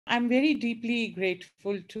I'm very deeply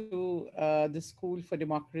grateful to the School for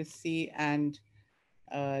Democracy and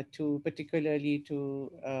to particularly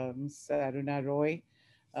to Ms. Aruna Roy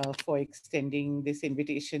for extending this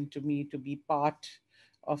invitation to me to be part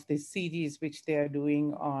of this series which they are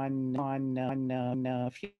doing on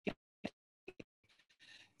freedom.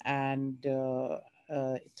 And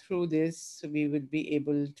through this, we will be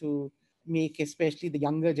able to make especially the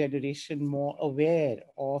younger generation more aware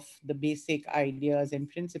of the basic ideas and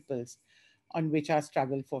principles on which our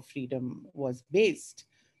struggle for freedom was based.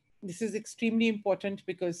 This is extremely important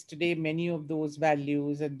because today many of those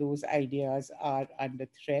values and those ideas are under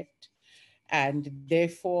threat. And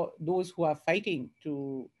therefore, those who are fighting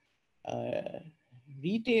to uh,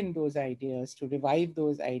 retain those ideas, to revive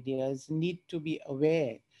those ideas, need to be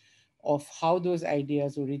aware of how those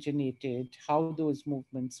ideas originated, how those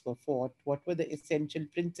movements were fought, what were the essential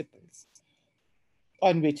principles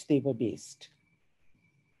on which they were based.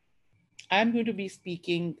 I'm going to be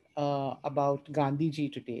speaking about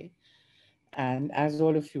Gandhiji today. And as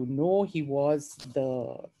all of you know, he was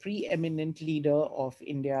the preeminent leader of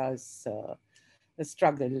India's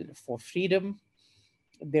struggle for freedom.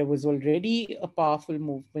 There was already a powerful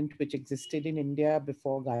movement which existed in India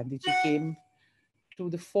before Gandhiji came to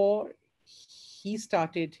the fore. He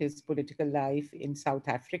started his political life in South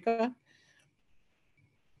Africa,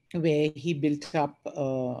 where he built up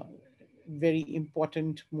a very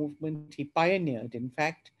important movement. He pioneered, in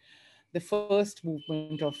fact, the first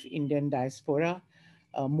movement of Indian diaspora,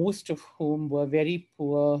 most of whom were very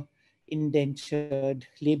poor, indentured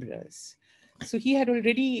laborers. So he had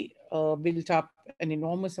already built up an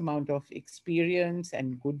enormous amount of experience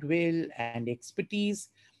and goodwill and expertise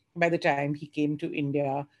by the time he came to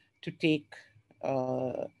India to take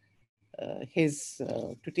his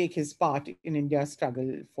part in India's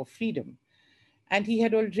struggle for freedom. And he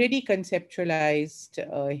had already conceptualized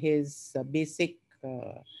his basic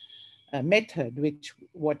method,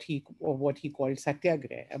 what he called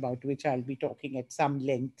satyagraha, about which I'll be talking at some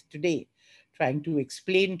length today, trying to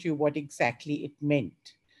explain to you what exactly it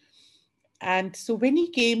meant. And so when he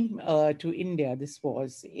came to India, this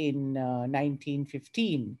was in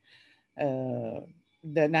 1915, uh,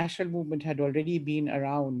 the national movement had already been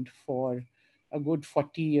around for a good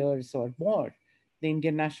 40 years or more. The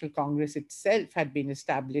Indian National Congress itself had been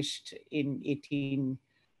established in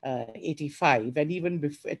 1885, and even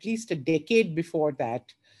at least a decade before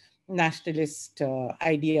that, nationalist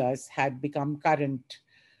ideas had become current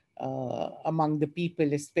among the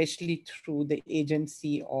people, especially through the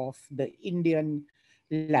agency of the Indian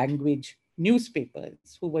language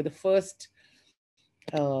newspapers, who were the first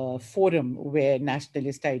forum where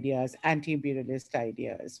nationalist ideas, anti-imperialist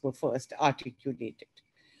ideas were first articulated.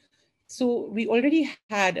 So we already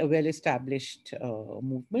had a well-established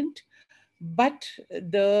movement, but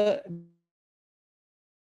the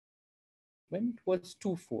movement was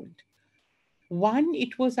twofold. One,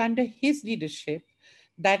 it was under his leadership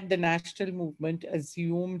that the national movement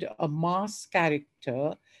assumed a mass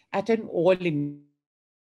character at an all-India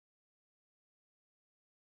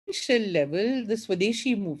provincial level. The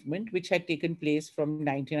Swadeshi movement, which had taken place from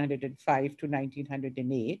 1905 to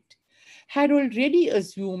 1908, had already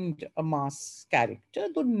assumed a mass character,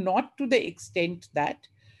 though not to the extent that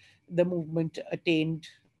the movement attained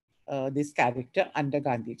this character under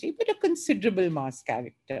Gandhiji, but a considerable mass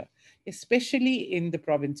character, especially in the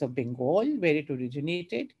province of Bengal, where it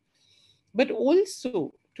originated, but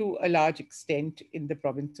also to a large extent in the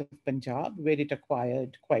province of Punjab, where it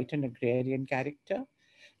acquired quite an agrarian character,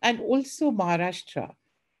 and also Maharashtra,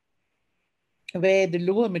 where the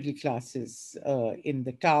lower middle classes in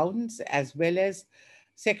the towns, as well as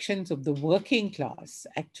sections of the working class,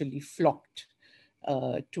 actually flocked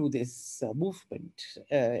to this movement.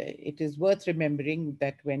 It is worth remembering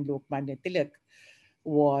that when Lokmanya Tilak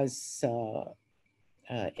was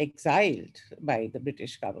exiled by the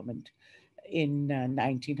British government in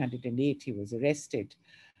 1908, he was arrested.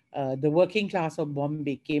 The working class of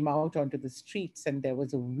Bombay came out onto the streets, and there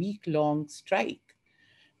was a week-long strike,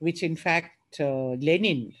 which in fact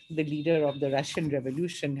Lenin, the leader of the Russian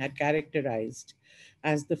Revolution, had characterized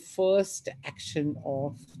as the first action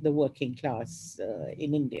of the working class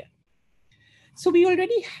in India. So we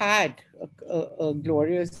already had a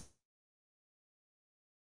glorious.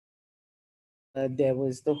 There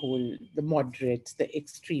was the moderates, the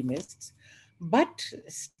extremists, but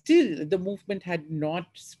still the movement had not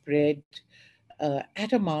spread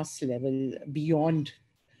at a mass level beyond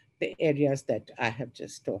the areas that I have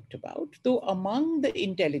just talked about. Though among the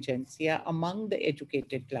intelligentsia, among the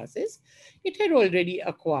educated classes, it had already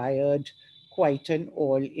acquired quite an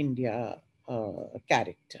all India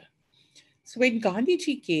character. So when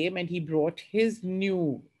Gandhiji came and he brought his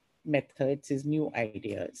new methods, his new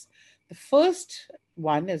ideas, the first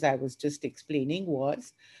one, as I was just explaining,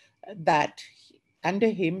 was that under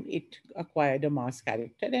him it acquired a mass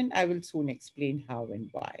character, and I will soon explain how and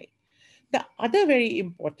why. The other very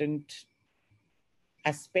important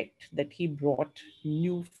aspect that he brought,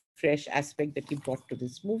 new, fresh aspect that he brought to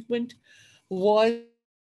this movement, was the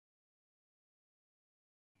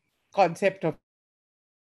concept of satyagraha.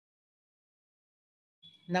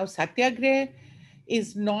 Now, satyagraha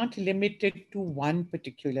is not limited to one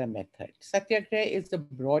particular method. Satyagraha is a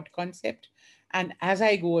broad concept. And as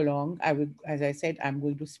I go along, I will, as I said, I'm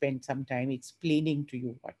going to spend some time explaining to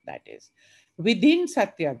you what that is. Within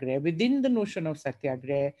satyagraha, within the notion of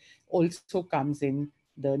satyagraha, also comes in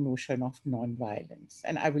the notion of non-violence.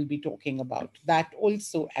 And I will be talking about that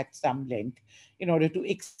also at some length in order to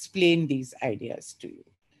explain these ideas to you.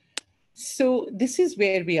 So this is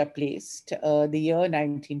where we are placed. The year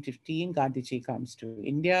 1915, Gandhiji comes to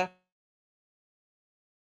India.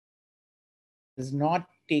 He does not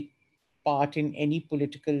take part in any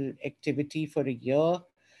political activity for a year.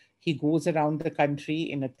 He goes around the country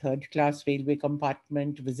in a third-class railway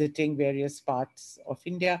compartment, visiting various parts of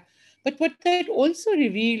India. But what that also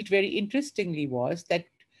revealed very interestingly was that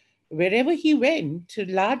wherever he went,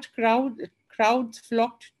 crowds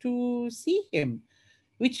flocked to see him,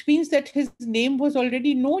 which means that his name was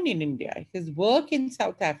already known in India. His work in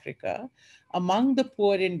South Africa among the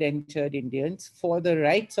poor indentured Indians for the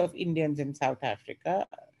rights of Indians in South Africa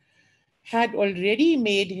had already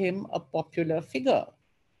made him a popular figure.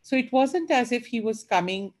 So it wasn't as if he was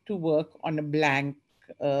coming to work on a blank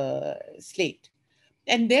slate.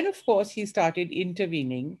 And then, of course, he started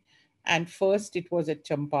intervening. And first it was at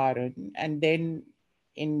Champaran, and then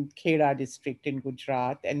in Khera district in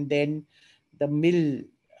Gujarat, and then the mill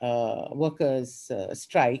workers'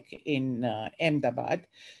 strike in Ahmedabad.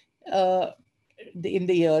 Uh, in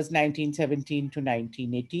the years 1917 to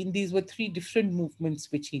 1918. These were three different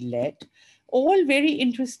movements which he led, all very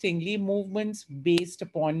interestingly, movements based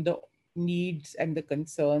upon the needs and the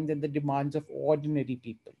concerns and the demands of ordinary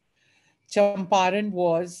people. Champaran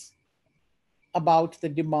was about the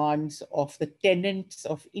demands of the tenants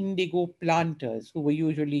of indigo planters who were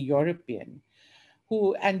usually European,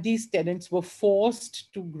 who and these tenants were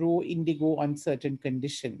forced to grow indigo on certain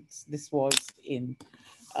conditions. This was in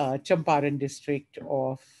Champaran district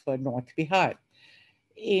of North Bihar.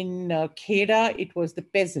 In Khera, it was the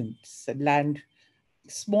peasants,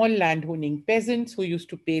 small landowning peasants who used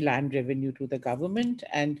to pay land revenue to the government,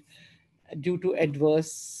 and due to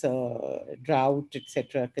adverse drought,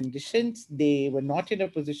 etc., conditions, they were not in a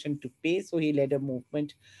position to pay. So he led a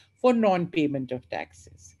movement for non-payment of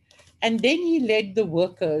taxes. And then he led the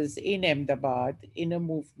workers in Ahmedabad in a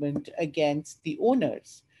movement against the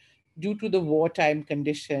owners. Due to the wartime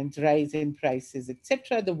conditions, rise in prices,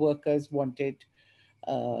 etc., the workers wanted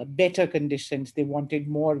better conditions. They wanted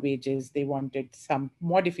more wages. They wanted some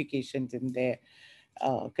modifications in their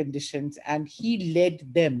conditions. And he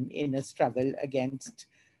led them in a struggle against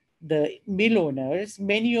the mill owners,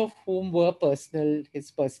 many of whom were his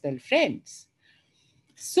personal friends.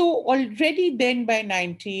 So already then by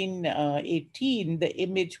 1918, the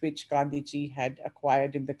image which Gandhiji had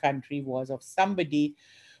acquired in the country was of somebody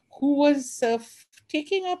who was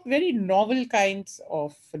taking up very novel kinds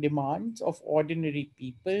of demands of ordinary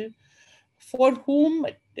people, for whom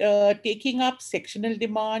taking up sectional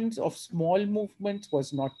demands of small movements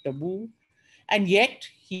was not taboo. And yet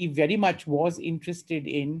he very much was interested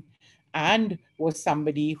in and was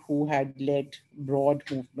somebody who had led broad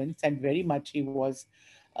movements, and very much he was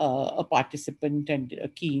a participant and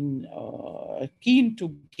keen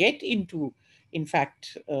to get into, in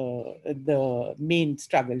fact, the main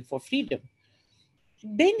struggle for freedom.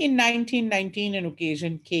 Then in 1919, an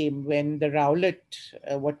occasion came when the Rowlatt,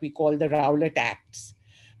 what we call the Rowlatt Acts,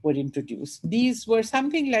 were introduced. These were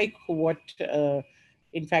something like what,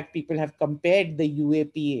 in fact, people have compared the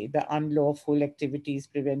UAPA, the Unlawful Activities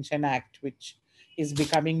Prevention Act, which is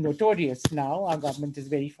becoming notorious now. Our government is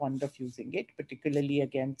very fond of using it, particularly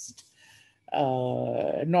against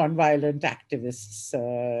non-violent activists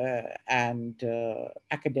and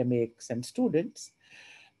academics and students.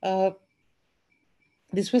 Uh,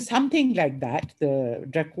 this was something like that, the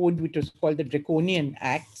Dracode, which was called the Draconian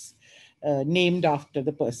Acts, named after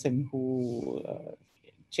the person who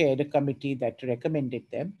chaired a committee that recommended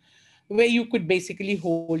them, where you could basically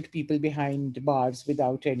hold people behind bars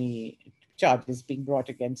without any charges being brought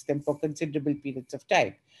against them for considerable periods of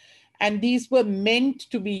time. And these were meant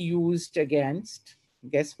to be used against,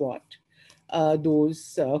 guess what?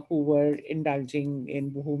 those who were indulging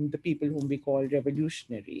in whom the people whom we call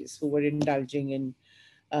revolutionaries, who were indulging in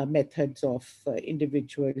methods of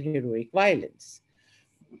individual heroic violence.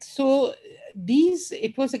 So these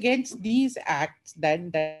it was against these acts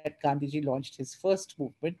then that Gandhiji launched his first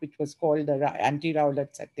movement, which was called the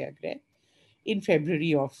Anti-Rowlatt Satyagrah in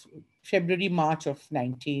February March of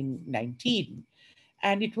 1919,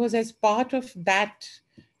 and it was as part of that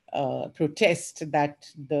protest that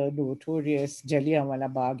the notorious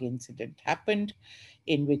Jallianwala Bagh incident happened,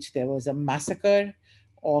 in which there was a massacre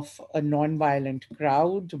of a non-violent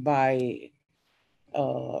crowd by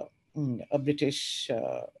uh, a British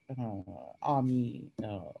army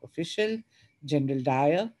official, General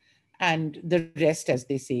Dyer, and the rest, as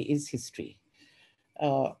they say, is history.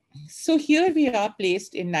 Uh, so here we are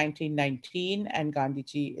placed in 1919, and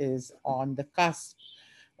Gandhiji is on the cusp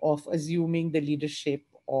of assuming the leadership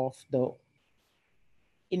of the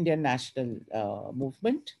Indian national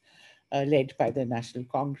movement led by the National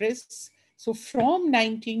Congress. So from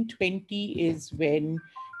 1920 is when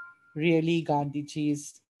really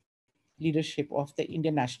Gandhiji's leadership of the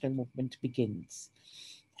Indian national movement begins.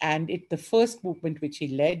 And the first movement which he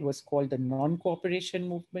led was called the non-cooperation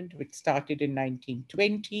movement, which started in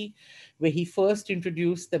 1920, where he first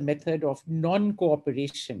introduced the method of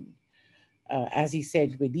non-cooperation, as he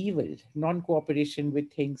said, with evil, non-cooperation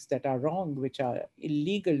with things that are wrong, which are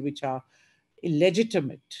illegal, which are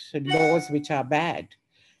illegitimate, laws which are bad.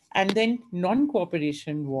 And then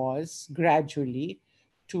non-cooperation was gradually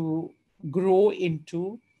to grow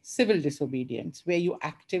into civil disobedience, where you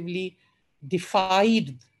actively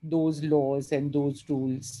defied those laws and those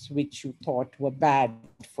rules which you thought were bad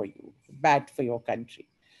for you, bad for your country.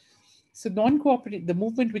 So the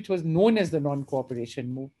movement which was known as the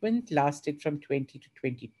non-cooperation movement lasted from 20 to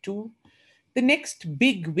 22. The next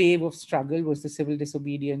big wave of struggle was the civil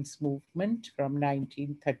disobedience movement from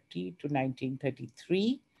 1930 to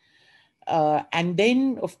 1933. And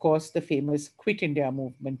then, of course, the famous Quit India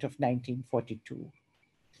movement of 1942.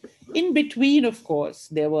 In between, of course,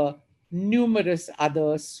 there were numerous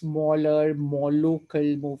other smaller, more local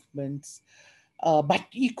movements, but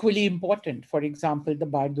equally important. For example, the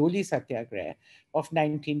Bardoli Satyagraha of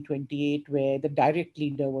 1928, where the direct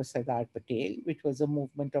leader was Sardar Patel, which was a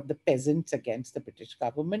movement of the peasants against the British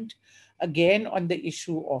government, again on the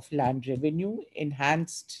issue of land revenue,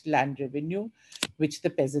 enhanced land revenue, which the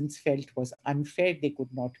peasants felt was unfair, they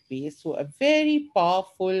could not pay. So a very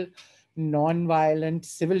powerful non-violent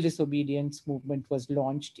civil disobedience movement was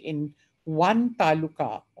launched in one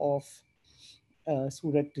taluka of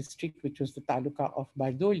Surat district, which was the taluka of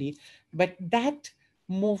Bardoli. But that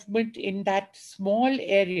movement in that small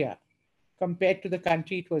area, compared to the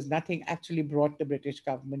country, it was nothing, actually brought the British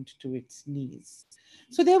government to its knees.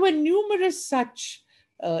 So there were numerous such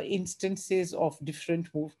instances of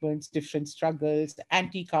different movements, different struggles,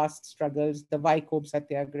 anti-caste struggles, the Vaikom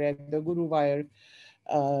Satyagraha, the Guruvayur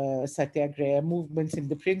Satyagraha, movements in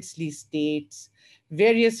the princely states,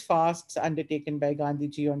 various fasts undertaken by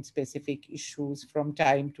Gandhiji on specific issues from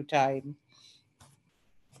time to time.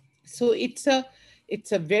 So it's a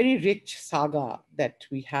very rich saga that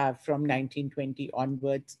we have from 1920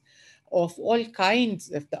 onwards of all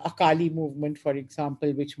kinds of the Akali movement, for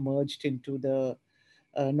example, which merged into the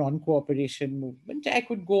non-cooperation movement. I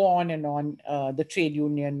could go on and on. The trade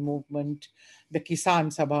union movement, the Kisan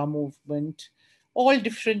Sabha movement, all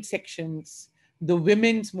different sections. The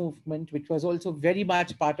women's movement, which was also very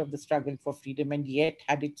much part of the struggle for freedom and yet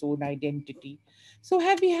had its own identity. So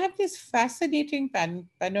we have this fascinating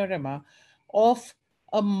panorama of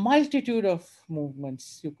a multitude of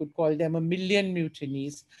movements. You could call them a million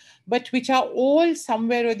mutinies, but which are all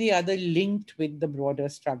somewhere or the other linked with the broader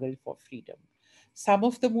struggle for freedom. Some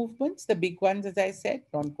of the movements, the big ones, as I said,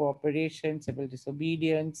 non-cooperation, civil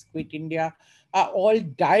disobedience, Quit India, are all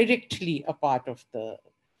directly a part of the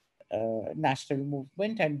national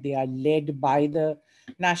movement, and they are led by the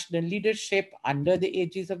national leadership under the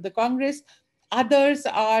aegis of the Congress. Others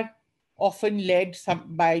are often led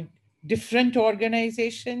by different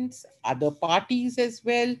organizations, other parties as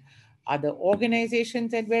well, other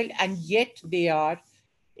organizations as well, and yet they are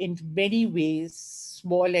in many ways,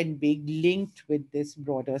 small and big, linked with this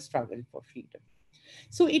broader struggle for freedom.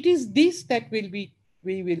 So it is this that we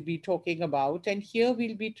will be talking about, and here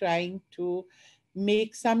we'll be trying to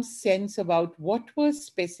make some sense about what was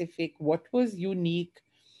specific, what was unique,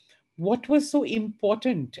 what was so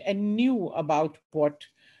important and new about what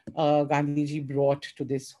Gandhiji brought to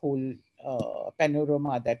this whole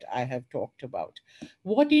panorama that I have talked about.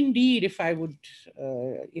 What indeed, if I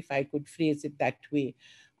could phrase it that way,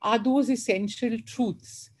 are those essential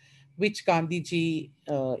truths which Gandhiji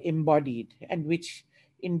embodied and which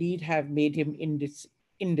indeed have made him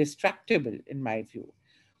indestructible, in my view.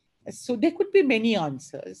 So there could be many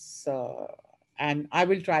answers, and I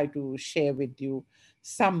will try to share with you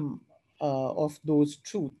some of those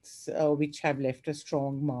truths which have left a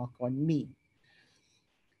strong mark on me.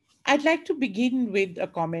 I'd like to begin with a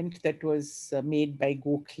comment that was made by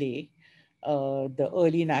Gokhale, the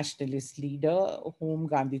early nationalist leader whom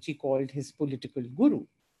Gandhiji called his political guru.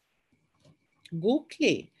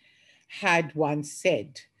 Gokhale had once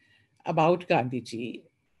said about Gandhiji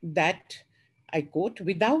that, I quote,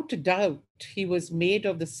 without doubt, he was made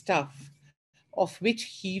of the stuff of which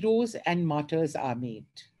heroes and martyrs are made.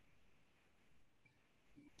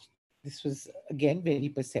 This was, again, very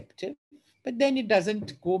perceptive, but then it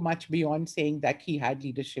doesn't go much beyond saying that he had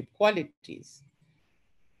leadership qualities.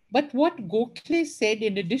 But what Gokhale said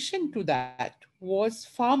in addition to that was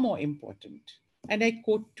far more important. And I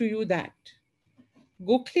quote to you that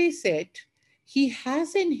Gokhale said, he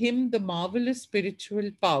has in him the marvelous spiritual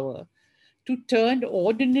power to turn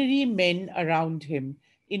ordinary men around him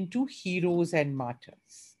into heroes and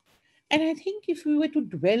martyrs. And I think if we were to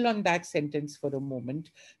dwell on that sentence for a moment,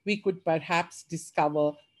 we could perhaps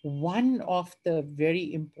discover one of the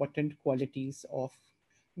very important qualities of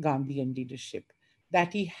Gandhian leadership,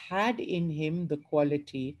 that he had in him the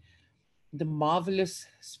quality, the marvelous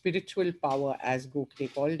spiritual power, as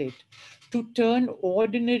Gokhale called it, to turn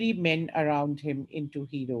ordinary men around him into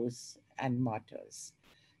heroes and martyrs.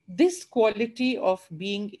 This quality of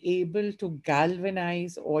being able to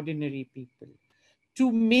galvanize ordinary people,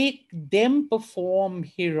 to make them perform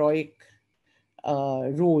heroic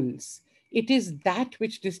roles, it is that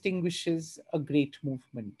which distinguishes a great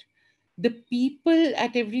movement. The people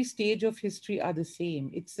at every stage of history are the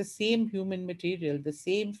same. It's the same human material, the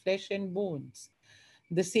same flesh and bones,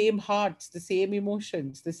 the same hearts, the same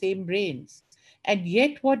emotions, the same brains. And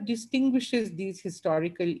yet, what distinguishes these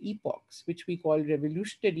historical epochs, which we call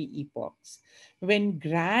revolutionary epochs, when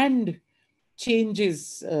grand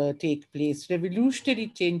changes take place, revolutionary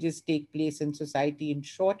changes take place in society in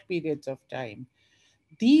short periods of time,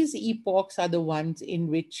 these epochs are the ones in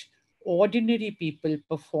which ordinary people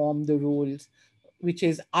perform the roles which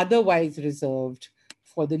is otherwise reserved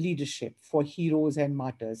for the leadership, for heroes and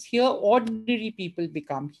martyrs. Here, ordinary people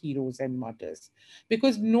become heroes and martyrs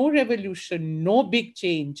because no revolution, no big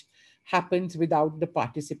change happens without the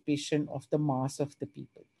participation of the mass of the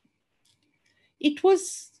people. It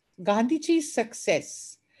was Gandhiji's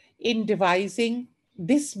success in devising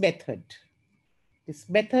this method, this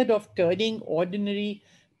method of turning ordinary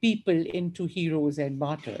people into heroes and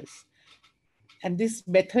martyrs. And this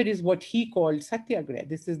method is what he called Satyagraha.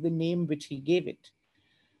 This is the name which he gave it,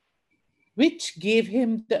 which gave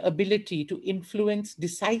him the ability to influence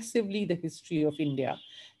decisively the history of India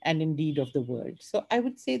and indeed of the world. So I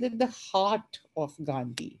would say that the heart of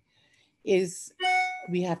Gandhi is,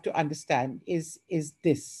 we have to understand, is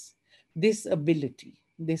this ability,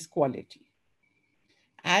 this quality.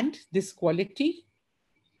 And this quality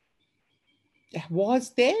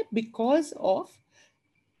was there because of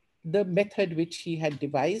the method which he had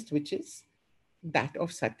devised, which is that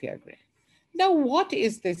of Satyagraha. Now, what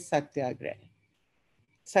is this Satyagraha?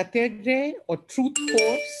 Satyagraha, or truth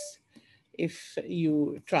force, if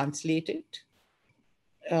you translate it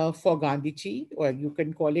for Gandhiji, or you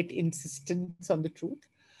can call it insistence on the truth,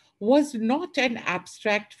 was not an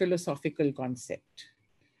abstract philosophical concept,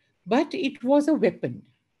 but it was a weapon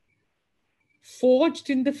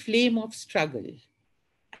forged in the flame of struggle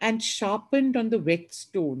and sharpened on the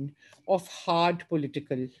whetstone of hard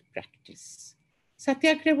political practice.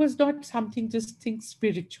 Satyagraha was not something just think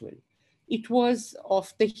spiritual. It was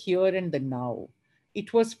of the here and the now.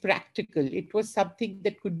 It was practical. It was something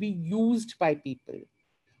that could be used by people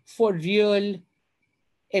for real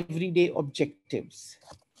everyday objectives.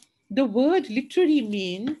 The word literally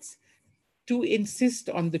means to insist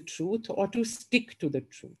on the truth or to stick to the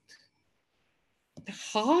truth. The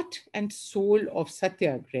heart and soul of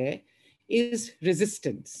Satyagraha is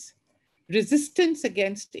resistance. Resistance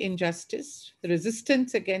against injustice,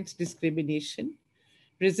 resistance against discrimination,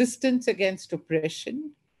 resistance against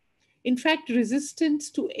oppression. In fact,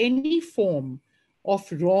 resistance to any form of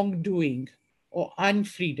wrongdoing or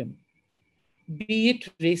unfreedom, be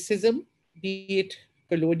it racism, be it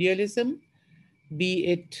colonialism, be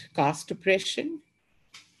it caste oppression,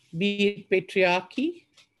 be it patriarchy,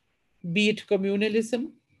 be it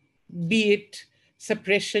communalism, be it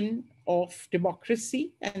suppression of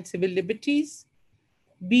democracy and civil liberties,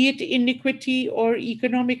 be it inequity or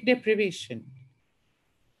economic deprivation.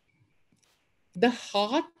 The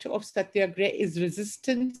heart of Satyagraha is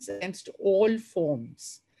resistance against all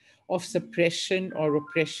forms of suppression or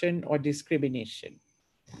oppression or discrimination.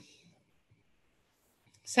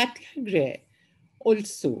 Satyagraha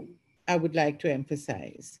also, I would like to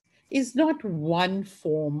emphasize, is not one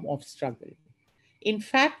form of struggle. In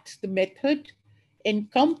fact, the method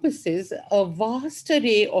encompasses a vast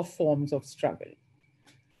array of forms of struggle,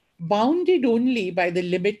 bounded only by the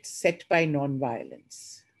limits set by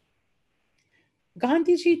nonviolence.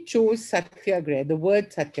 Gandhiji chose satyagraha, the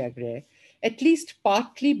word satyagraha, at least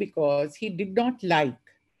partly because he did not like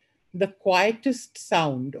the quietest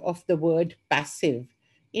sound of the word passive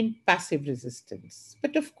in passive resistance.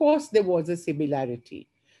 But of course, there was a similarity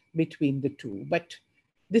between the two. But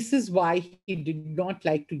this is why he did not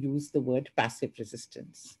like to use the word passive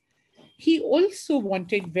resistance. He also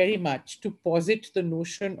wanted very much to posit the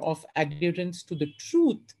notion of adherence to the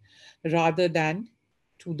truth rather than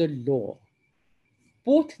to the law.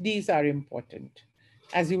 Both these are important.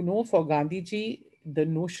 As you know, for Gandhiji, the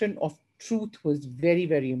notion of truth was very,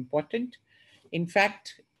 very important. In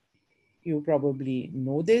fact, you probably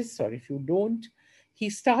know this, or if you don't, he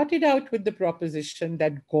started out with the proposition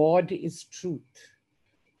that God is truth.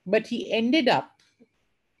 But he ended up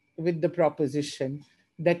with the proposition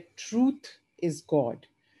that truth is God.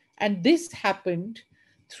 And this happened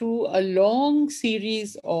through a long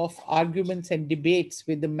series of arguments and debates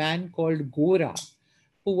with a man called Gora,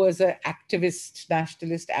 who was an activist,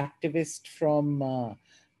 nationalist activist from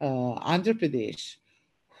Andhra Pradesh,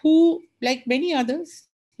 who, like many others,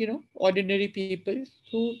 ordinary people,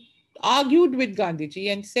 who argued with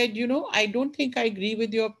Gandhiji and said, I don't think I agree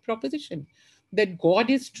with your proposition that God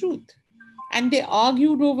is truth. And they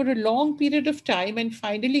argued over a long period of time. And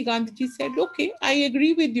finally, Gandhiji said, okay, I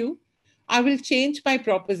agree with you. I will change my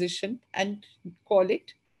proposition and call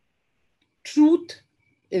it truth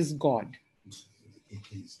is God.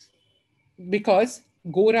 Because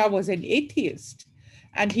Gora was an atheist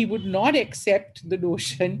and he would not accept the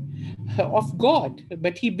notion of God,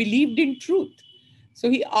 but he believed in truth. So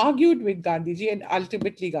he argued with Gandhiji, and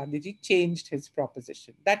ultimately Gandhiji changed his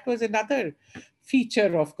proposition. That was another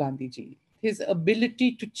feature of Gandhiji, his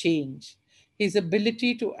ability to change, his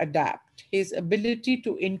ability to adapt, his ability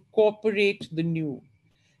to incorporate the new.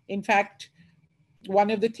 In fact, one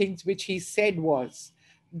of the things which he said was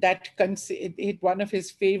that one of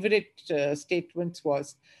his favorite statements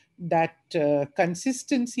was that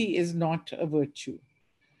consistency is not a virtue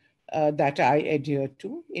that I adhere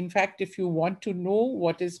to. In fact, if you want to know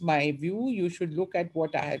what is my view, you should look at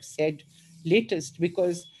what I have said latest,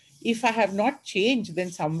 because if I have not changed,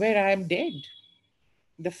 then somewhere I am dead.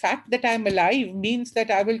 The fact that I'm alive means that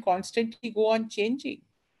I will constantly go on changing.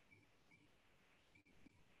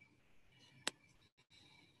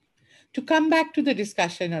 To come back to the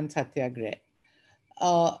discussion on Satyagraha,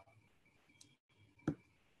 uh,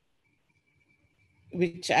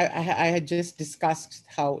 which I had just discussed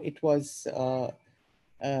how it was,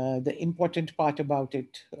 the important part about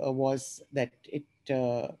it was that it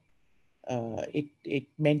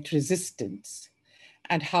meant resistance,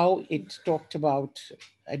 and how it talked about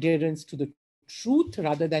adherence to the truth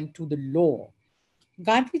rather than to the law.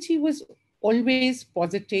 Gandhiji was always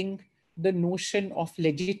positing the notion of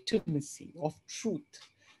legitimacy, of truth,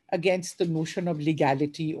 against the notion of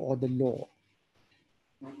legality or the law.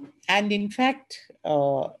 And in fact,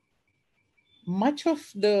 much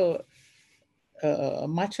of the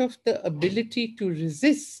much of the ability to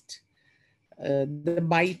resist the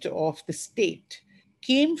might of the state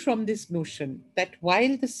came from this notion that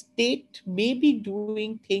while the state may be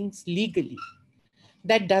doing things legally,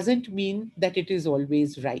 that doesn't mean that it is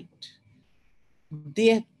always right.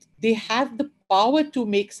 They have the power to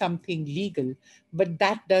make something legal, but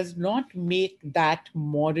that does not make that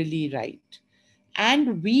morally right.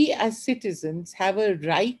 And we as citizens have a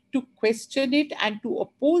right to question it and to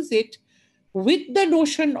oppose it with the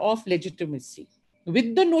notion of legitimacy,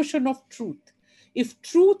 with the notion of truth. If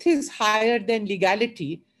truth is higher than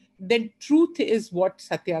legality, then truth is what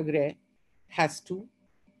Satyagraha has to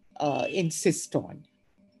insist on.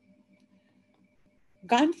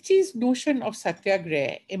 Gandhiji's notion of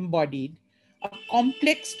Satyagraha embodied a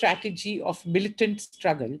complex strategy of militant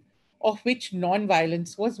struggle, of which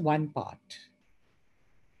non-violence was one part.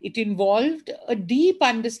 It involved a deep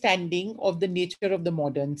understanding of the nature of the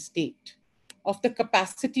modern state, of the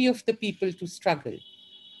capacity of the people to struggle,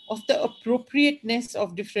 of the appropriateness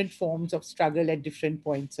of different forms of struggle at different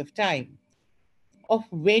points of time, of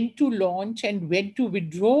when to launch and when to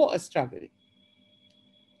withdraw a struggle.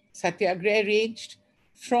 Satyagraha ranged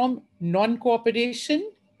from non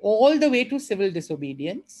cooperation all the way to civil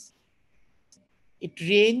disobedience. It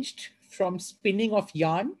ranged from spinning of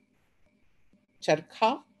yarn,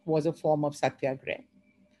 charkha was a form of satyagraha,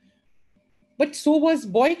 But so was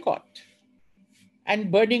boycott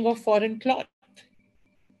and burning of foreign cloth.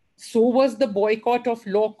 So was the boycott of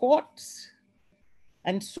law courts.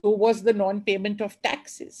 And so was the non payment of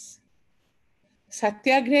taxes.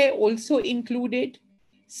 Satyagraha also included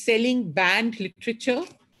selling banned literature.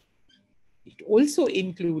 It also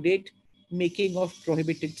included making of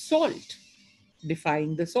prohibited salt,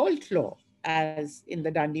 defying the salt law, as in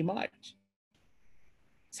the Dandi March.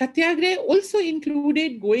 Satyagraha also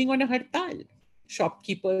included going on a hartal.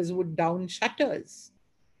 Shopkeepers would down shutters.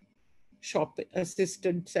 Shop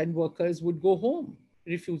assistants and workers would go home,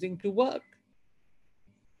 refusing to work.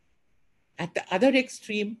 At the other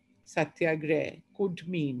extreme, Satyagraha could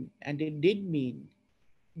mean, and it did mean,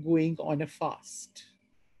 going on a fast,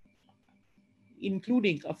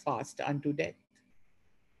 including a fast unto death.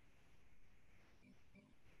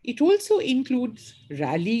 It also includes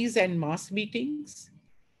rallies and mass meetings,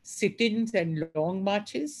 sit-ins and long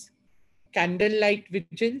marches, candlelight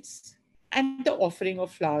vigils, and the offering of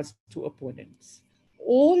flowers to opponents.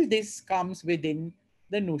 All this comes within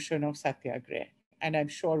the notion of satyagraha, and I'm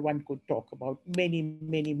sure one could talk about many,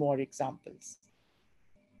 many more examples.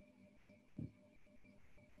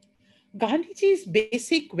 Gandhiji's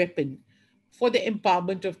basic weapon for the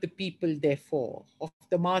empowerment of the people, therefore, of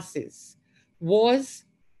the masses, was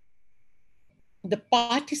the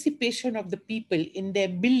participation of the people in their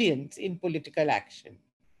millions in political action.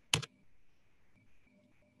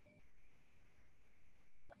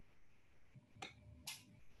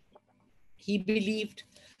 He believed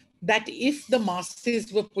that if the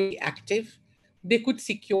masses were fully active, they could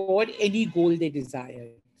secure any goal they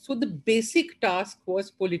desired. So the basic task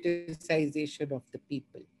was politicization of the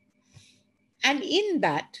people. And in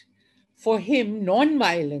that, for him,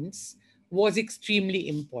 non-violence was extremely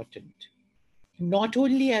important, not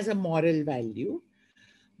only as a moral value,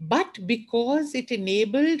 but because it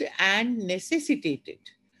enabled and necessitated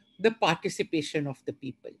the participation of the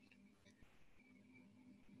people.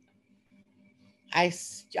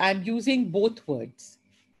 I'm using both words.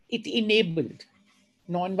 It enabled.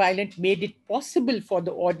 Nonviolent made it possible for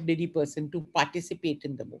the ordinary person to participate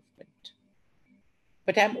in the movement.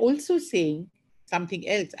 But I'm also saying something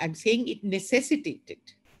else. I'm saying it necessitated.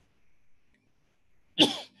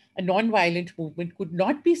 A nonviolent movement could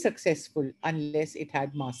not be successful unless it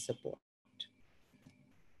had mass support.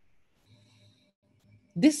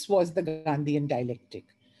 This was the Gandhian dialectic,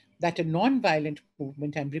 that a non-violent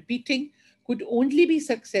movement, I'm repeating, could only be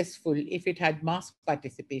successful if it had mass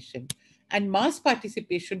participation. And mass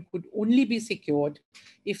participation could only be secured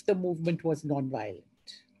if the movement was non-violent.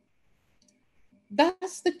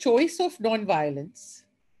 Thus, the choice of non-violence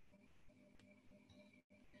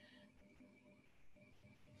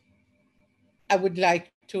I would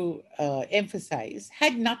like to emphasize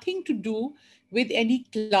had nothing to do with any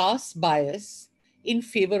class bias in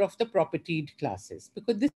favor of the propertied classes,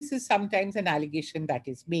 because this is sometimes an allegation that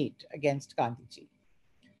is made against Gandhiji.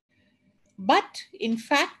 But in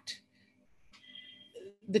fact,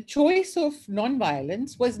 the choice of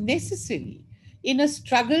nonviolence was necessary in a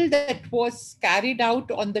struggle that was carried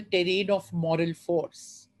out on the terrain of moral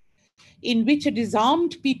force, in which a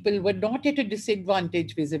disarmed people were not at a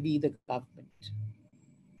disadvantage vis-a-vis the government.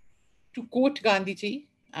 To quote Gandhiji,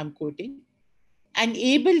 I'm quoting, an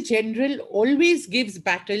able general always gives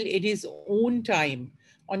battle in his own time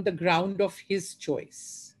on the ground of his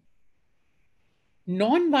choice.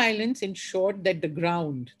 Non-violence ensured that the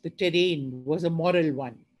ground, the terrain, was a moral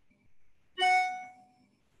one.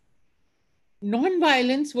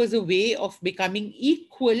 Non-violence was a way of becoming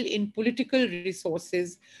equal in political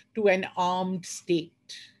resources to an armed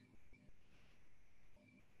state.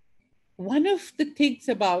 One of the things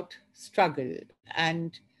about struggle,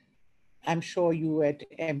 and I'm sure you at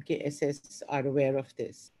MKSS are aware of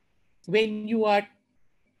this, when you are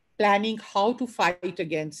planning how to fight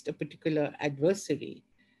against a particular adversary,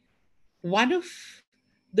 one of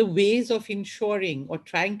the ways of ensuring or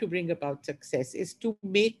trying to bring about success is to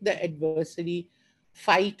make the adversary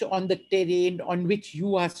fight on the terrain on which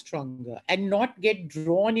you are stronger and not get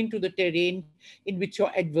drawn into the terrain in which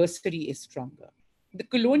your adversary is stronger. The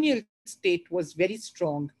colonial state was very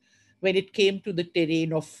strong when it came to the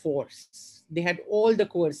terrain of force. They had all the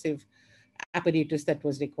coercive apparatus that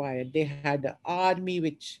was required. They had an army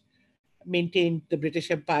which maintained the British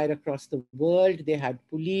Empire across the world. They had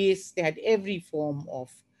police. They had every form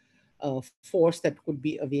of force that could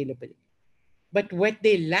be available. But what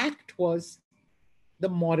they lacked was the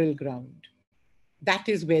moral ground. That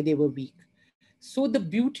is where they were weak. So the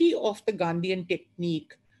beauty of the Gandhian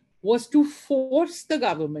technique was to force the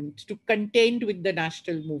government to contend with the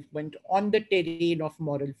national movement on the terrain of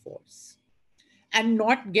moral force. and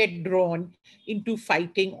not get drawn into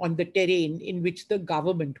fighting on the terrain in which the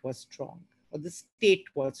government was strong or the state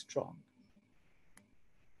was strong.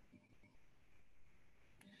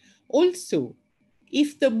 Also,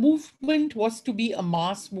 if the movement was to be a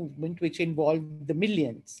mass movement which involved the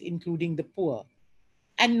millions, including the poor,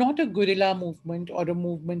 and not a guerrilla movement or a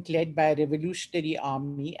movement led by a revolutionary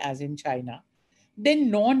army as in China,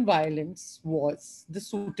 then non-violence was the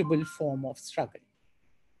suitable form of struggle.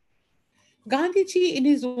 Gandhiji, in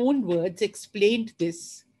his own words, explained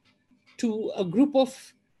this to a group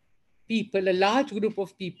of people, a large group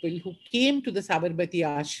of people who came to the Sabarmati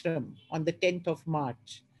ashram on the 10th of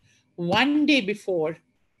March, one day before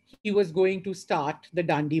he was going to start the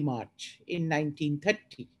Dandi March in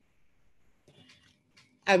 1930.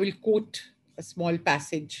 I will quote a small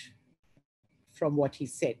passage from what he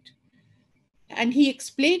said. And he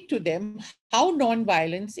explained to them how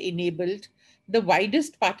nonviolence enabled the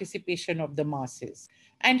widest participation of the masses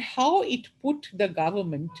and how it put the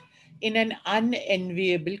government in an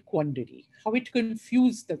unenviable quandary, how it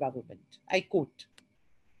confused the government. I quote,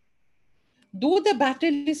 "Though the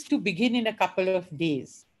battle is to begin in a couple of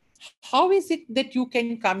days, how is it that you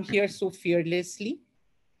can come here so fearlessly?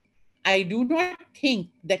 I do not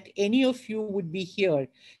think that any of you would be here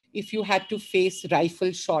if you had to face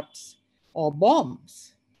rifle shots or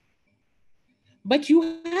bombs. But you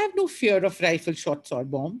have no fear of rifle shots or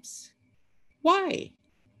bombs. Why?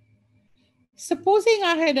 Supposing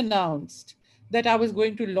I had announced that I was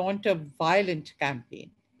going to launch a violent campaign,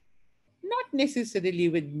 not necessarily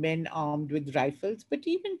with men armed with rifles, but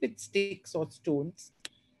even with sticks or stones,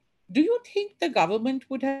 do you think the government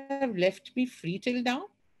would have left me free till now?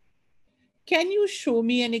 Can you show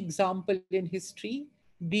me an example in history,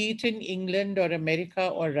 be it in England or America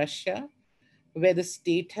or Russia, where the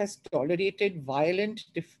state has tolerated violent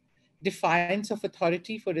defiance of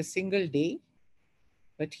authority for a single day?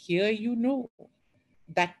 But here you know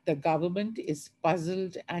that the government is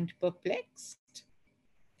puzzled and perplexed."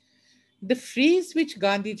 The phrase which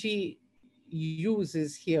Gandhiji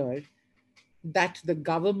uses here, that the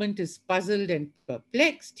government is puzzled and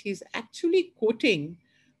perplexed, he's actually quoting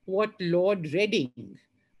what Lord Reading,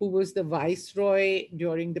 who was the viceroy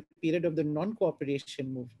during the period of the non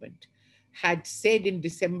cooperation movement, had said in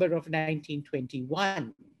December of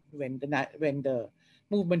 1921, when the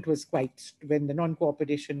movement was when the non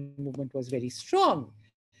cooperation movement was very strong.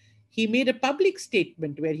 He made a public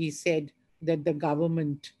statement where he said that the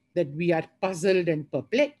government, that we are puzzled and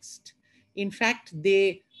perplexed. In fact,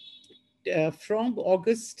 they from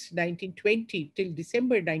August 1920 till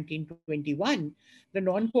December 1921, the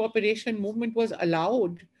non cooperation movement was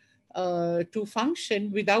allowed to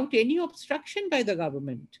function without any obstruction by the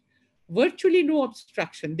government. Virtually no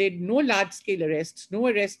obstruction. They had no large scale arrests, no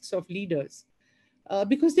arrests of leaders,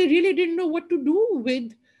 because they really didn't know what to do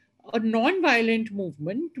with a non-violent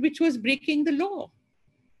movement which was breaking the law.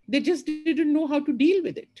 They just didn't know how to deal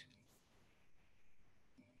with it.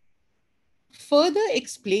 Further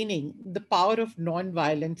explaining the power of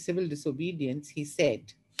non-violent civil disobedience, he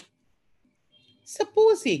said,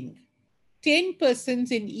 supposing 10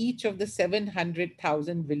 persons in each of the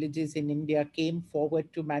 700,000 villages in India came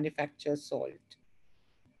forward to manufacture salt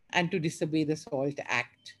and to disobey the Salt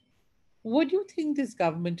Act, what do you think this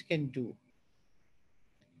government can do?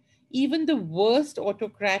 Even the worst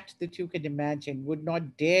autocrat that you can imagine would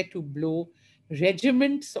not dare to blow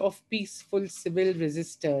regiments of peaceful civil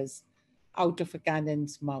resistors out of a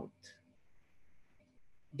cannon's mouth.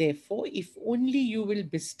 Therefore, if only you will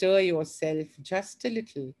bestir yourself just a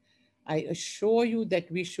little, I assure you that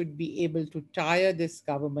we should be able to tire this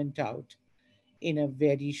government out in a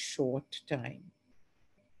very short time.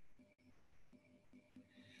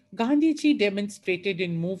 Gandhiji demonstrated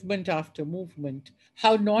in movement after movement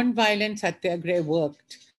how non-violent satyagraha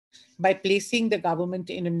worked by placing the government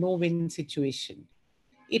in a no-win situation.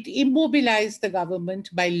 It immobilized the government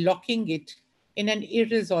by locking it in an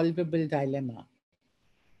irresolvable dilemma.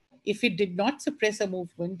 If it did not suppress a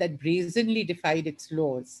movement that brazenly defied its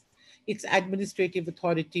laws, its administrative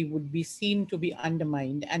authority would be seen to be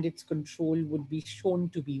undermined and its control would be shown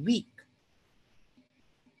to be weak.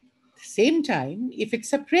 At the same time, if it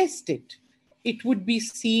suppressed it, it would be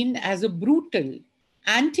seen as a brutal,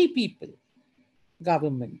 anti people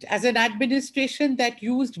government, as an administration that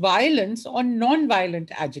used violence on non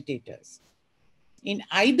violent agitators. In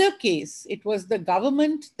either case, it was the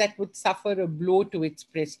government that would suffer a blow to its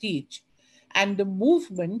prestige and the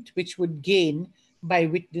movement which would gain by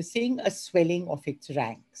witnessing a swelling of its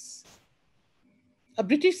ranks. A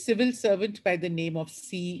British civil servant by the name of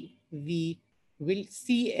C.F.V.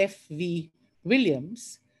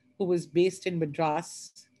 Williams, who was based in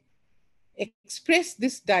Madras, expressed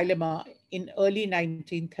this dilemma in early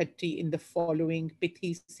 1930 in the following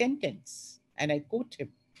pithy sentence, and I quote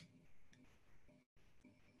him: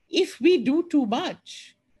 "If we do too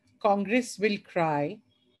much, Congress will cry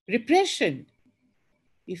repression.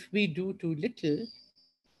 If we do too little,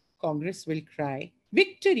 Congress will cry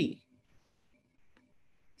victory."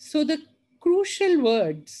 So the crucial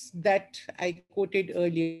words that I quoted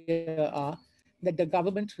earlier are that the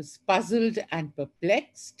government was puzzled and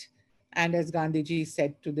perplexed. And as Gandhiji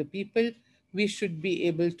said to the people, we should be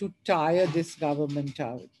able to tire this government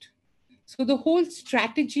out. So the whole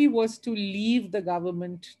strategy was to leave the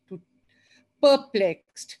government to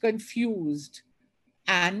perplexed, confused,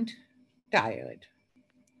 and tired,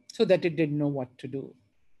 so that it didn't know what to do.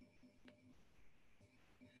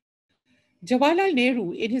 Jawaharlal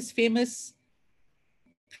Nehru, in his famous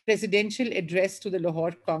presidential address to the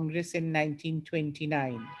Lahore Congress in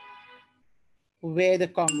 1929, where the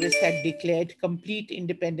Congress had declared complete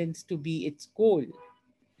independence to be its goal,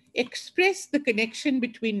 expressed the connection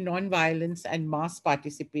between nonviolence and mass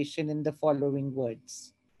participation in the following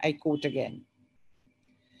words. I quote again: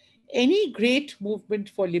 "Any great movement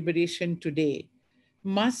for liberation today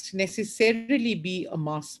must necessarily be a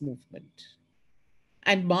mass movement.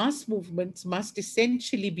 And mass movements must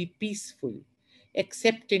essentially be peaceful,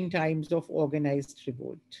 except in times of organized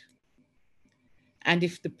revolt. And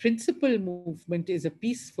if the principal movement is a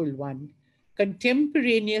peaceful one,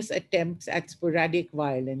 contemporaneous attempts at sporadic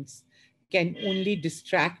violence can only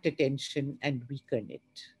distract attention and weaken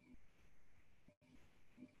it."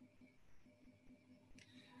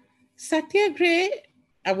 Satyagraha,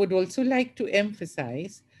 I would also like to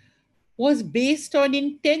emphasize, was based on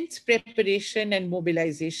intense preparation and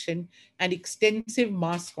mobilization and extensive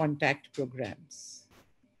mass contact programs.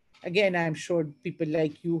 Again, I'm sure people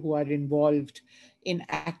like you who are involved in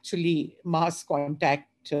actually mass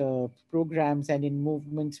contact programs and in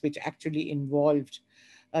movements which actually involved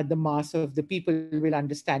the mass of the people will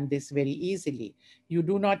understand this very easily. You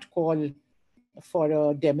do not call for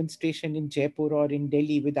a demonstration in Jaipur or in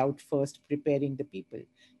Delhi without first preparing the people,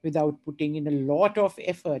 without putting in a lot of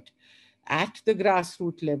effort at the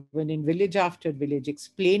grassroots level, in village after village,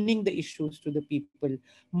 explaining the issues to the people,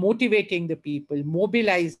 motivating the people,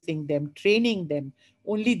 mobilizing them, training them.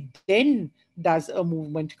 Only then does a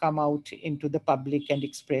movement come out into the public and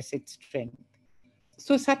express its strength.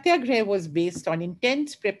 So Satyagraha was based on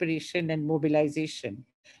intense preparation and mobilization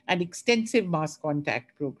and extensive mass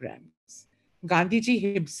contact programs. Gandhiji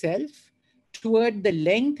himself toured the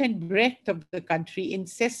length and breadth of the country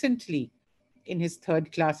incessantly in his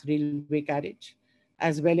third class railway carriage,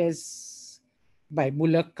 as well as by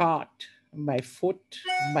bullock cart, by foot,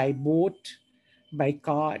 by boat, by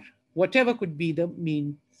car, whatever could be the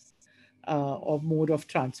means or mode of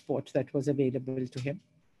transport that was available to him.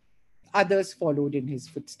 Others followed in his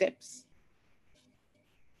footsteps.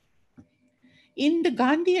 In the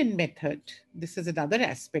Gandhian method, this is another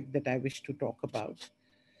aspect that I wish to talk about.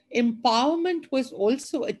 Empowerment was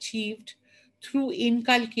also achieved through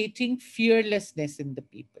inculcating fearlessness in the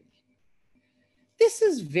people. This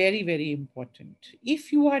is very, very important.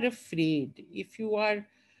 If you are afraid, if you are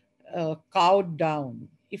cowed down,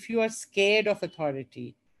 if you are scared of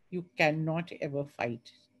authority, you cannot ever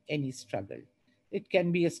fight any struggle. It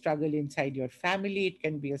can be a struggle inside your family, it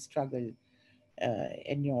can be a struggle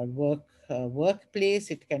in your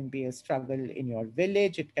workplace, it can be a struggle in your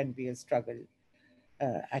village, it can be a struggle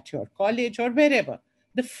at your college or wherever.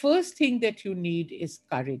 The first thing that you need is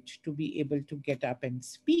courage to be able to get up and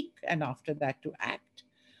speak, and after that to act.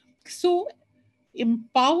 So,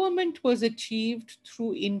 empowerment was achieved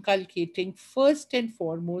through inculcating first and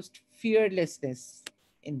foremost fearlessness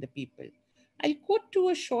in the people. I'll quote to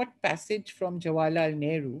a short passage from Jawaharlal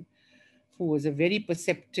Nehru, who was a very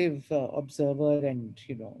perceptive observer and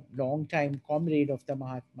long time comrade of the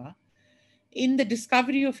Mahatma. In the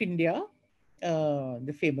Discovery of India,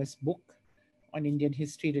 the famous book on Indian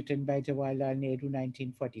history written by Jawaharlal Nehru,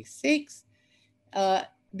 1946, uh,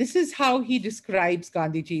 this is how he describes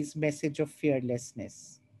Gandhiji's message of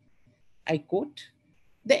fearlessness. I quote: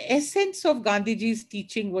 "The essence of Gandhiji's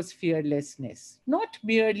teaching was fearlessness, not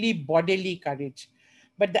merely bodily courage,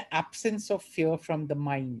 but the absence of fear from the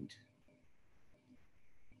mind."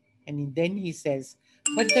 And then he says,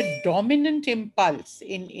 "But the dominant impulse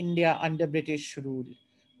in India under British rule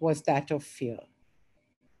was that of fear.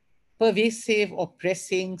 Pervasive,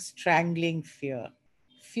 oppressing, strangling fear.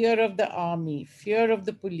 Fear of the army, fear of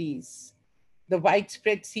the police, the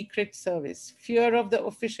widespread secret service, fear of the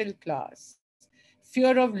official class,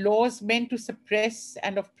 fear of laws meant to suppress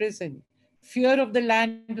and of prison, fear of the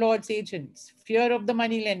landlord's agents, fear of the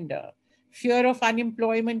moneylender, fear of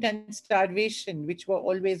unemployment and starvation, which were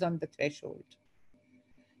always on the threshold.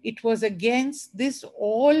 It was against this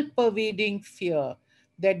all pervading fear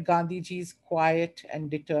that Gandhiji's quiet and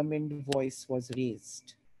determined voice was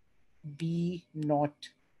raised. Be not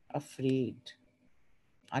afraid.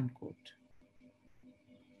 Unquote.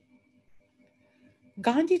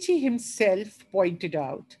 Gandhiji himself pointed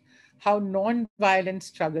out how non-violent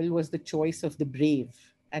struggle was the choice of the brave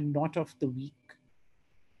and not of the weak.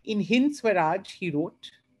 In Hind Swaraj, he wrote,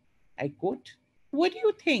 I quote, "What do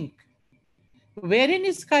you think? Wherein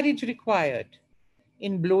is courage required?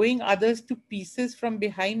 In blowing others to pieces from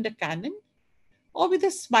behind a cannon? Or with a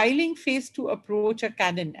smiling face to approach a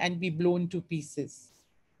cannon and be blown to pieces?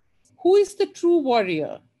 Who is the true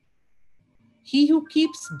warrior? He who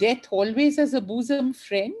keeps death always as a bosom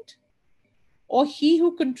friend? Or he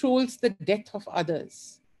who controls the death of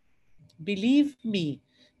others? Believe me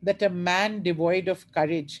that a man devoid of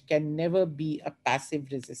courage can never be a passive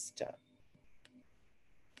resistor."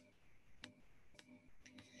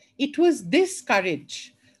 It was this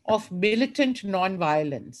courage of militant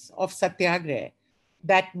non-violence, of satyagraha,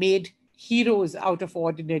 that made heroes out of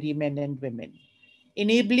ordinary men and women,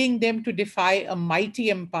 enabling them to defy a mighty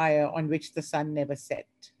empire on which the sun never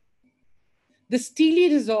set. The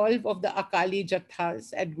steely resolve of the Akali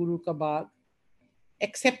Jathas at Guru Kabag,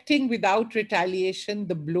 accepting without retaliation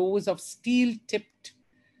the blows of steel-tipped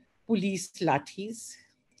police lathis,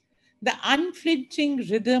 the unflinching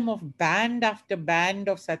rhythm of band after band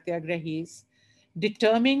of satyagrahis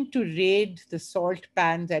determined to raid the salt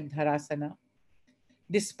pans at Dharasana,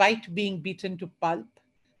 despite being beaten to pulp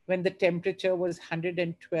when the temperature was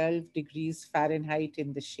 112 degrees Fahrenheit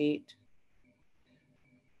in the shade.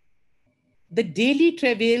 The daily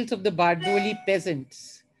travails of the Bardoli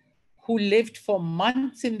peasants who lived for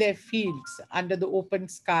months in their fields under the open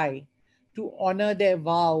sky to honor their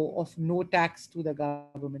vow of no tax to the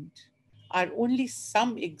government are only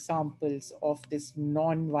some examples of this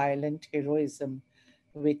non-violent heroism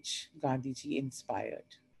which Gandhiji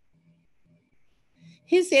inspired.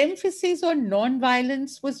 His emphasis on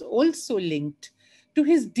non-violence was also linked to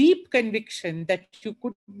his deep conviction that you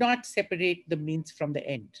could not separate the means from the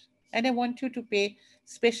end. And I want you to pay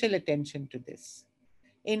special attention to this.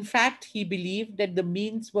 In fact, he believed that the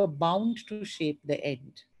means were bound to shape the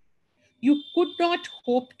end. You could not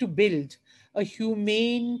hope to build a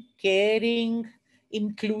humane, caring,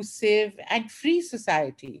 inclusive, and free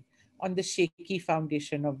society on the shaky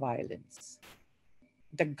foundation of violence.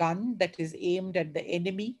 The gun that is aimed at the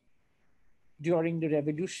enemy during the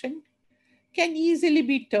revolution can easily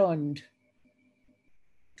be turned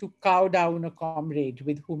to cow down a comrade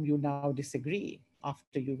with whom you now disagree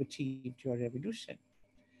after you've achieved your revolution.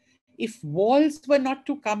 If walls were not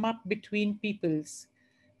to come up between peoples,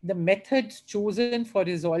 the methods chosen for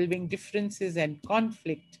resolving differences and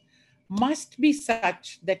conflict must be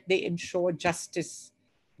such that they ensure justice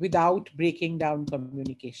without breaking down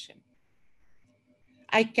communication.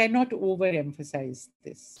 I cannot overemphasize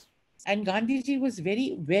this. And Gandhiji was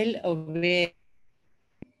very well aware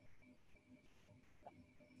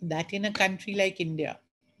that in a country like India,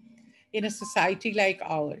 in a society like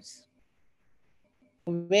ours,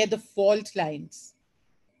 where the fault lines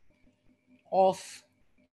of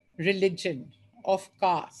religion, of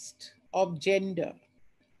caste, of gender,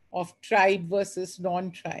 of tribe versus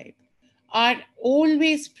non tribe are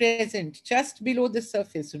always present just below the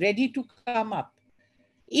surface, ready to come up.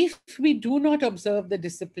 If we do not observe the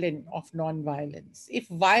discipline of non-violence, if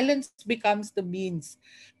violence becomes the means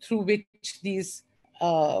through which these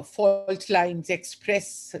fault lines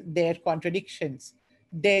express their contradictions,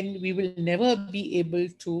 then we will never be able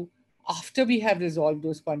to, after we have resolved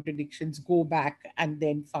those contradictions, go back and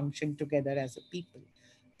then function together as a people.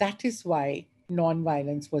 That is why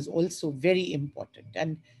non-violence was also very important.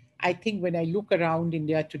 And I think when I look around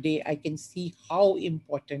India today, I can see how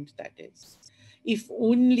important that is. If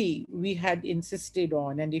only we had insisted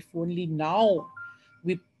on, and if only now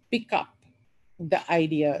we pick up the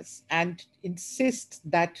ideas and insist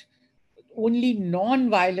that only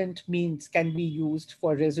non-violent means can be used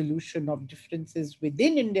for resolution of differences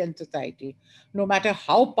within Indian society, no matter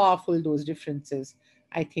how powerful those differences,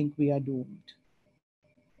 I think we are doomed.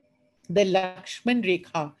 The Lakshman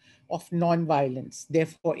Rekha of non-violence,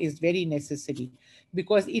 therefore, is very necessary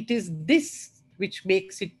because it is this which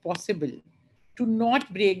makes it possible to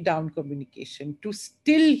not break down communication, to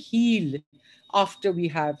still heal after we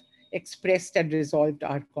have expressed and resolved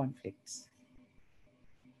our conflicts.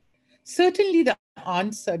 Certainly, the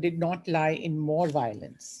answer did not lie in more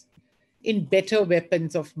violence, in better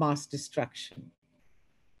weapons of mass destruction.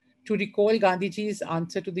 To recall Gandhiji's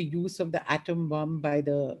answer to the use of the atom bomb by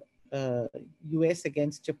the uh, US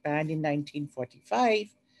against Japan in 1945,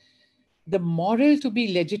 the moral to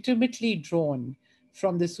be legitimately drawn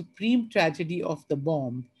from the supreme tragedy of the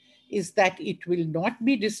bomb is that it will not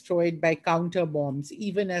be destroyed by counter bombs,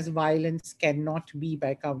 even as violence cannot be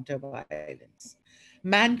by counter violence.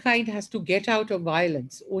 Mankind has to get out of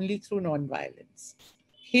violence only through non-violence.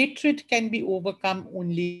 Hatred can be overcome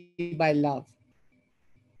only by love.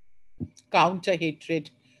 Counter hatred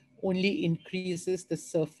only increases the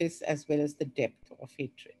surface as well as the depth of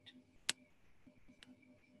hatred.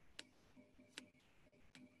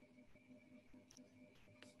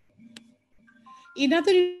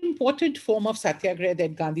 Another important form of satyagraha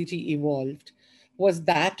that Gandhiji evolved was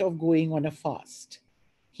that of going on a fast.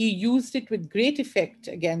 He used it with great effect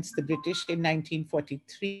against the British in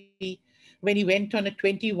 1943 when he went on a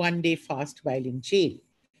 21-day fast while in jail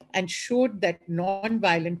and showed that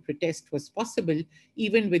non-violent protest was possible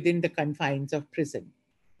even within the confines of prison.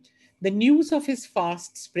 The news of his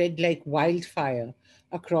fast spread like wildfire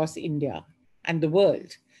across India and the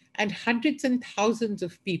world, and hundreds and thousands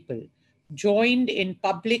of people joined in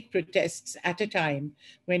public protests at a time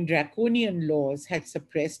when draconian laws had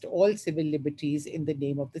suppressed all civil liberties in the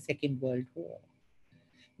name of the Second World War.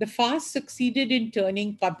 The fast succeeded in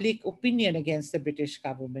turning public opinion against the British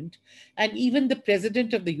government, and even the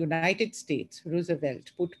President of the United States,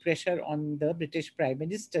 Roosevelt, put pressure on the British Prime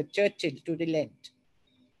Minister, Churchill, to relent.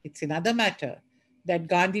 It's another matter that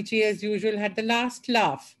Gandhiji, as usual, had the last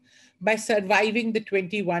laugh by surviving the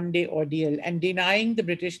 21-day ordeal and denying the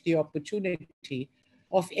British the opportunity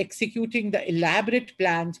of executing the elaborate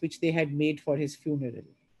plans which they had made for his funeral.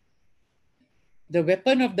 The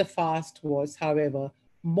weapon of the fast was, however,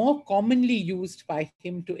 more commonly used by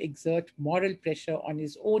him to exert moral pressure on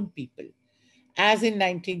his own people, as in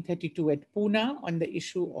 1932 at Pune on the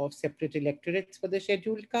issue of separate electorates for the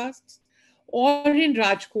scheduled castes, or in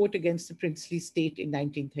Rajkot against the princely state in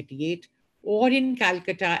 1938, or in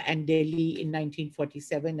Calcutta and Delhi in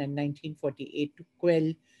 1947 and 1948 to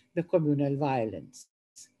quell the communal violence.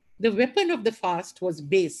 The weapon of the fast was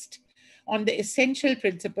based on the essential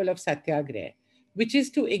principle of satyagraha, which is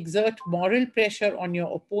to exert moral pressure on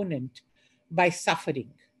your opponent by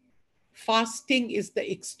suffering. Fasting is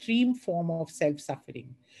the extreme form of self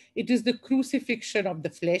suffering. It is the crucifixion of the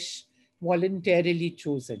flesh voluntarily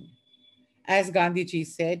chosen. As Gandhiji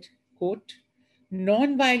said, quote,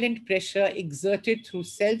 non-violent pressure exerted through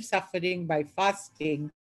self-suffering by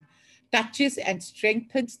fasting touches and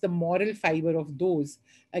strengthens the moral fiber of those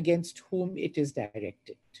against whom it is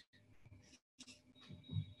directed.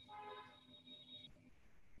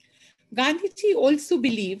 Gandhiji also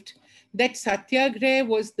believed that satyagraha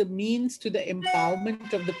was the means to the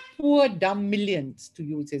empowerment of the poor dumb millions, to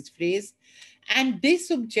use his phrase, and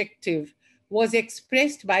this objective was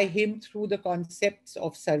expressed by him through the concepts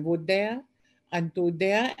of Sarvodaya,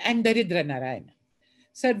 Antodaya, and Daridra Narayana.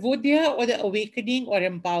 Sarvodaya, or the awakening or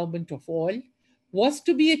empowerment of all, was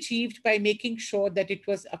to be achieved by making sure that it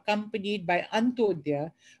was accompanied by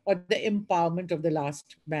Antodaya, or the empowerment of the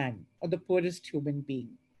last man, or the poorest human being.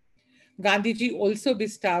 Gandhiji also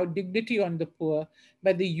bestowed dignity on the poor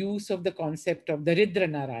by the use of the concept of the Ridra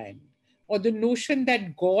Narayan, or the notion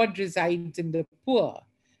that God resides in the poor,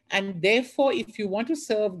 and therefore, if you want to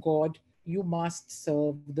serve God, you must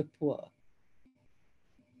serve the poor.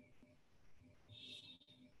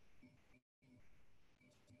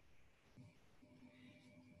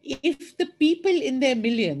 If the people in their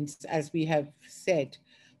millions, as we have said,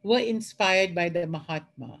 were inspired by the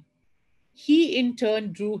Mahatma, he in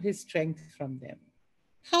turn drew his strength from them.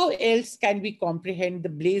 How else can we comprehend the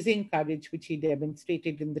blazing courage which he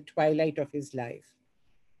demonstrated in the twilight of his life?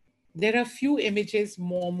 There are few images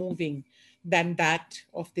more moving than that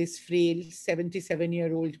of this frail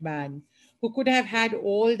 77-year-old man who could have had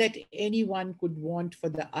all that anyone could want for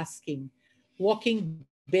the asking, walking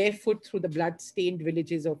barefoot through the blood-stained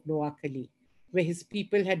villages of Noakhali, where his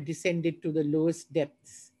people had descended to the lowest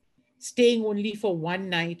depths, staying only for one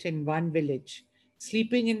night in one village,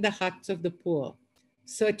 sleeping in the huts of the poor,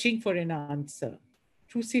 searching for an answer,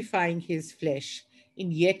 crucifying his flesh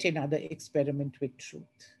in yet another experiment with truth.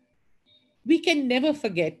 We can never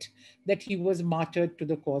forget that he was martyred to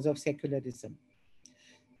the cause of secularism.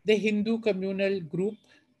 The Hindu communal group,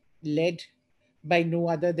 led by no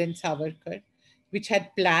other than Savarkar, which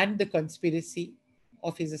had planned the conspiracy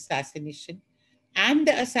of his assassination, and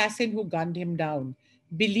the assassin who gunned him down,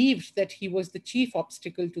 believed that he was the chief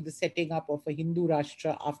obstacle to the setting up of a Hindu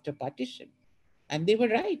Rashtra after partition. And they were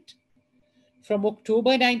right. From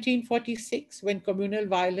October 1946, when communal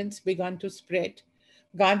violence began to spread,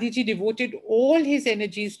 Gandhiji devoted all his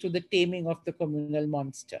energies to the taming of the communal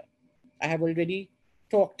monster. I have already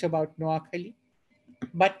talked about Noakhali.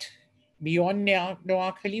 But beyond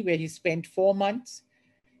Noakhali, where he spent 4 months,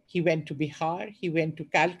 he went to Bihar, he went to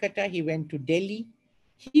Calcutta, he went to Delhi.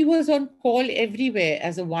 He was on call everywhere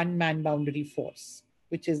as a one man boundary force,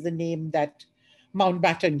 which is the name that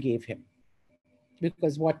Mountbatten gave him,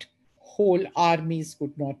 because what whole armies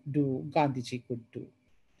could not do, Gandhiji could do.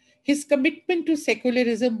 His commitment to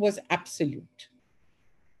secularism was absolute.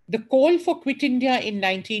 The call for Quit India in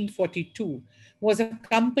 1942 was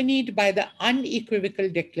accompanied by the unequivocal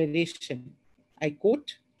declaration, I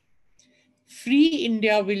quote, "Free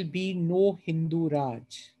India will be no Hindu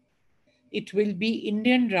Raj. It will be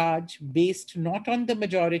Indian Raj based not on the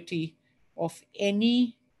majority of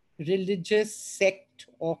any religious sect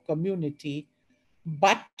or community,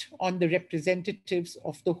 but on the representatives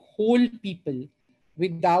of the whole people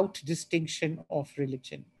without distinction of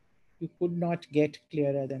religion." You could not get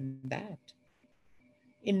clearer than that.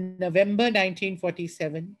 In November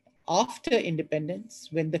 1947, after independence,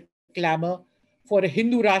 when the clamor for a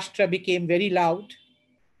Hindu Rashtra became very loud,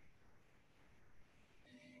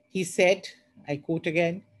 he said, I quote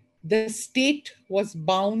again, "The state was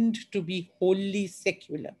bound to be wholly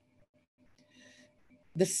secular.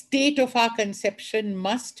 The state of our conception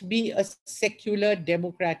must be a secular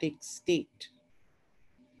democratic state."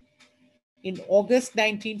 In August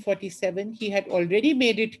 1947, he had already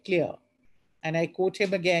made it clear, and I quote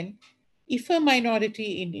him again, "If a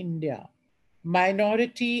minority in India,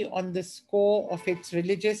 minority on the score of its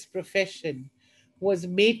religious profession, was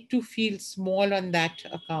made to feel small on that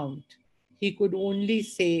account, he could only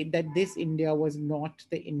say that this India was not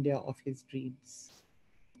the India of his dreams."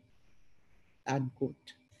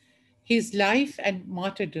 Unquote. His life and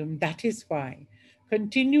martyrdom, that is why,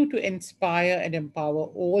 continue to inspire and empower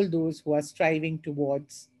all those who are striving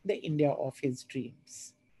towards the India of his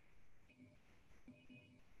dreams.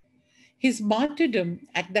 His martyrdom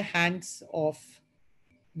at the hands of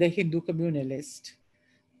the Hindu communalist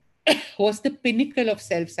was the pinnacle of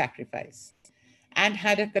self sacrifice and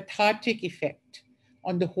had a cathartic effect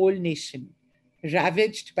on the whole nation,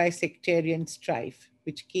 ravaged by sectarian strife,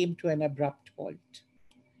 which came to an abrupt halt.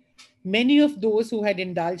 Many of those who had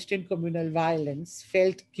indulged in communal violence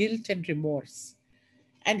felt guilt and remorse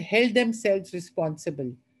and held themselves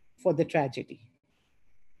responsible for the tragedy.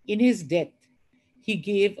 In his death, he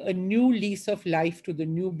gave a new lease of life to the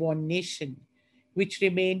newborn nation, which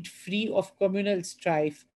remained free of communal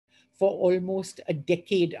strife for almost a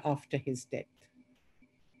decade after his death.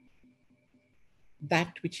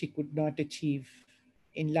 That which he could not achieve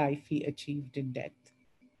in life, he achieved in death.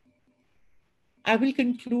 I will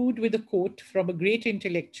conclude with a quote from a great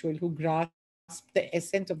intellectual who grasped the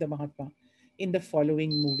essence of the Mahatma in the following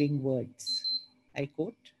moving words. I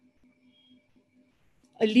quote,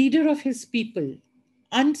 "A leader of his people,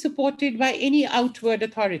 unsupported by any outward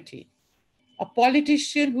authority, a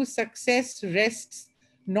politician whose success rests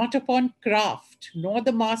not upon craft nor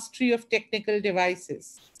the mastery of technical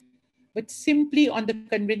devices, but simply on the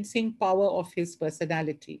convincing power of his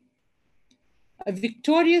personality. A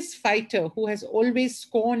victorious fighter who has always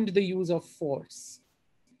scorned the use of force.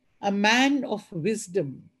 A man of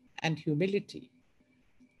wisdom and humility,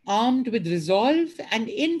 armed with resolve and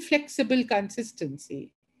inflexible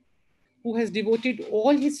consistency, who has devoted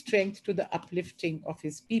all his strength to the uplifting of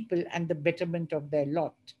his people and the betterment of their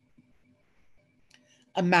lot.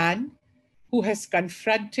 A man who has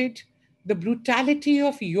confronted the brutality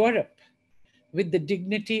of Europe with the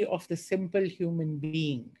dignity of the simple human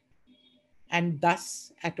being, and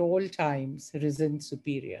thus at all times risen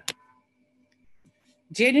superior.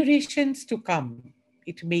 Generations to come,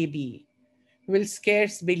 it may be, will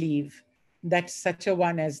scarce believe that such a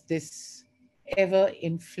one as this, ever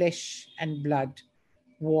in flesh and blood,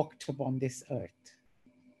 walked upon this earth.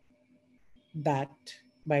 That,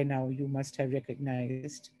 by now, you must have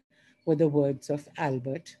recognized were the words of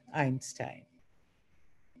Albert Einstein.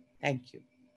 Thank you.